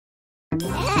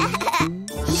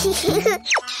Oh!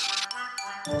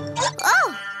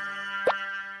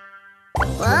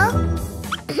 Well?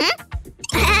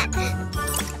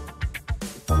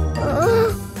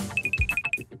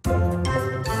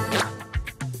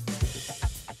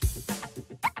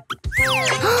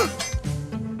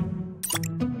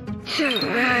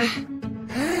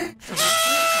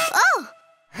 Oh!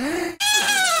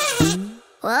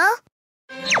 Well?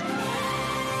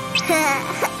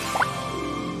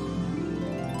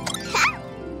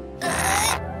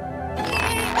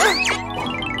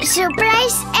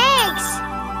 Surprise eggs!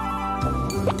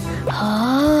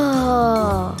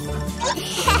 Oh!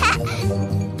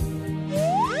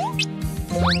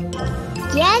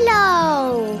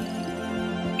 Yellow!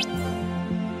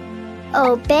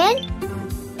 Open.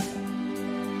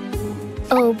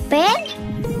 Open.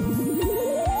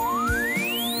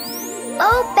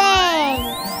 Open.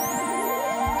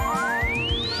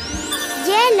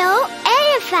 Yellow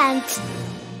elephant.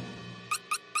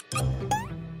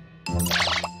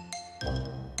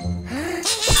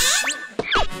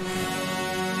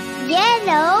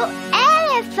 Yellow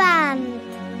elephant.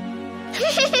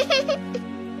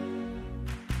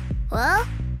 Well?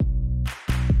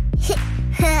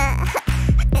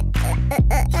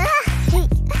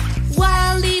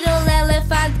 One little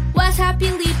elephant was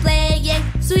happily playing,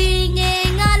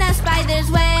 swinging on a spider's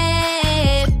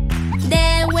web.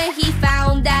 Then when he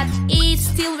found that it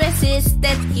still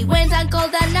resisted, he went and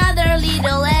called another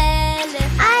little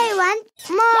elephant. I want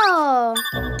more.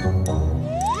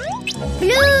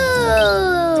 Blue.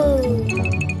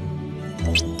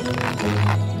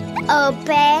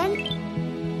 Open.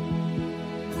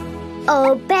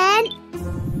 Open.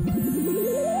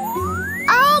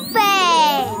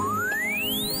 Open.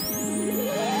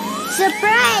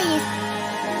 Surprise!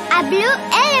 A blue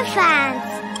elephant.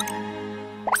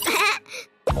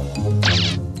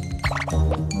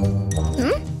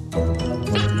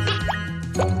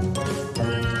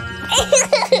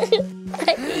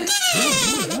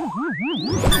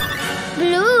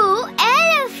 Blue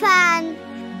elephant.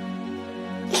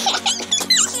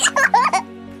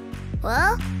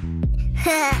 Well?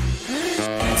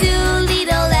 Two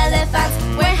little elephants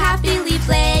were happily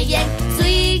playing,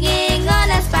 swinging on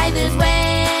a spider's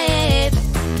web.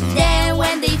 Then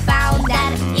when they found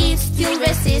that it still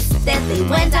resisted, they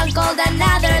went and called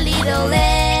another little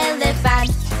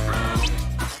elephant.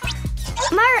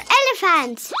 More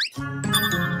elephants.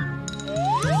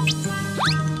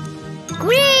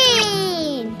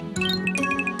 Green.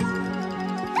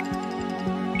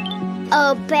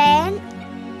 Open.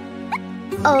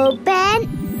 Open.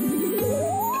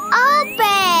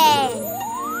 Open.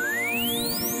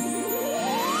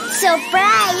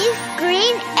 Surprise!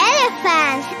 Green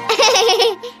elephant.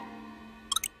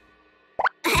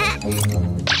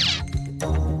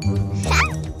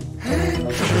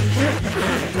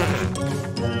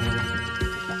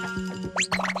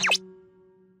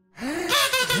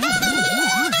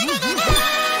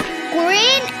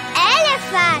 Green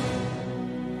elephant.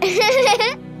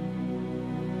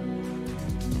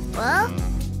 Well?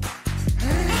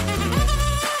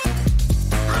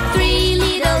 Three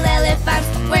little elephants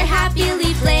were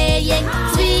happily playing,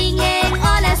 swinging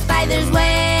on a spider's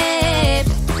web.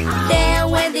 Then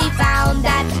when they found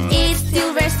that it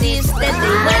still resisted,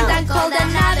 they went and called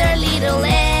another little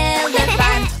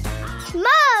elephant.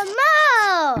 More.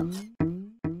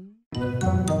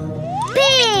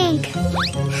 Pink.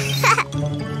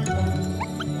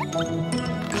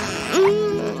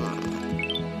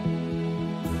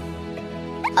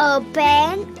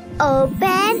 Open.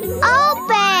 Open.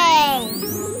 Open.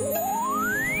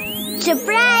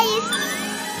 Surprise!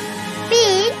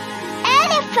 Big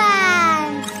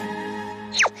elephant.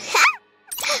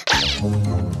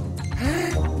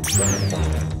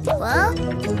 Well?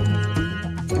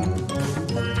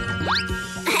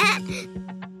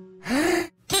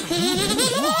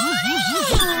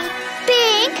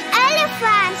 Pink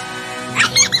elephant.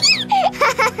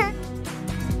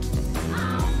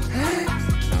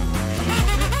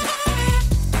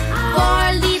 Four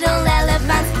little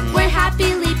elephants were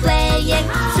happily playing,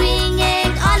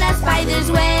 swinging on a spider's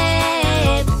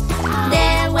web.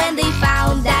 Then when they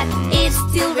found that it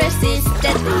still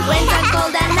resisted, they went and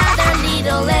called another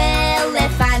little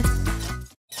elephant.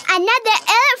 Another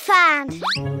elephant.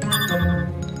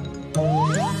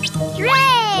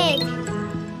 Red.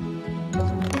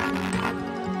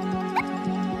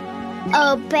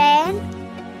 Open.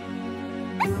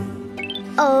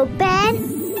 Open.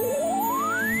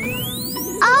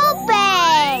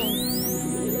 Open.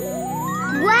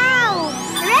 Wow!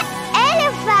 Red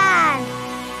elephant.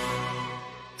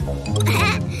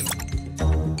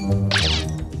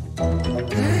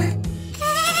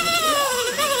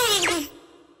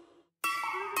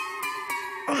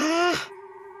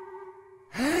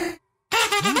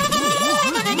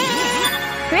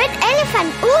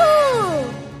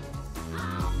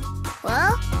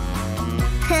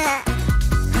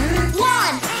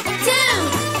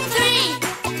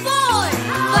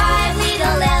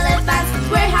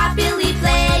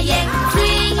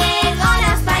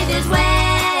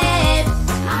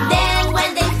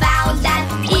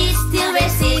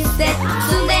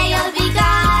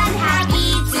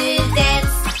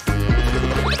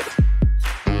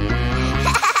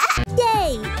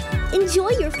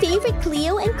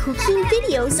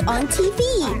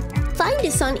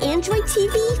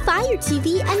 TV, Fire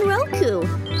TV, and Roku.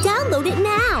 Download it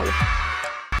now.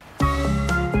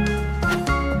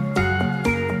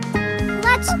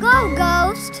 Let's go,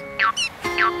 Ghost.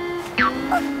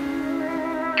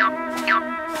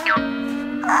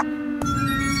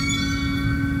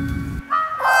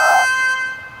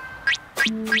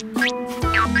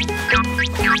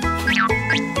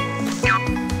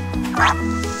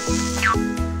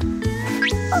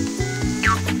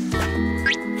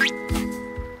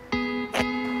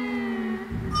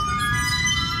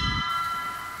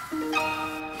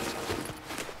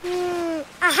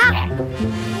 Aha!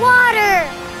 Water!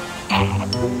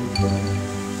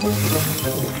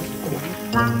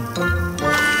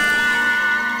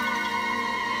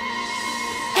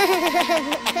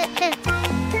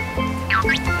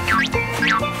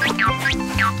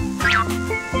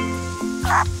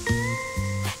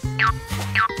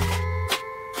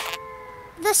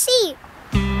 The sea.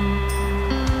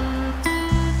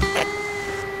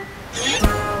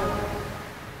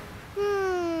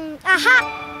 Aha!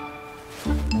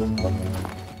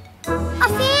 A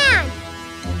fan!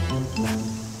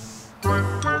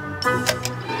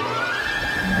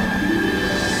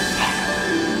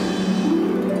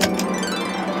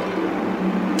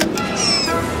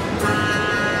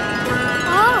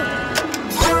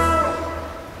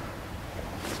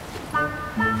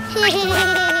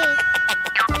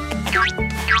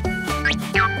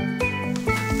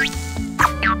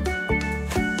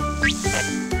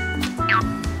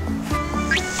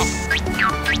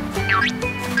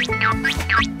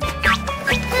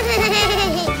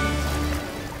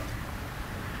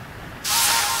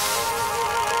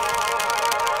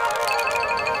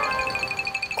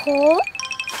 Cool.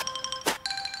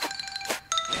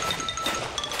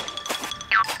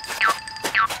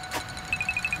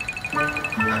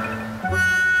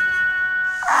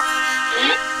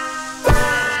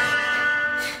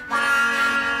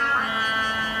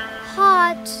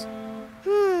 Hot.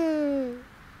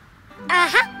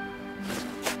 Aha.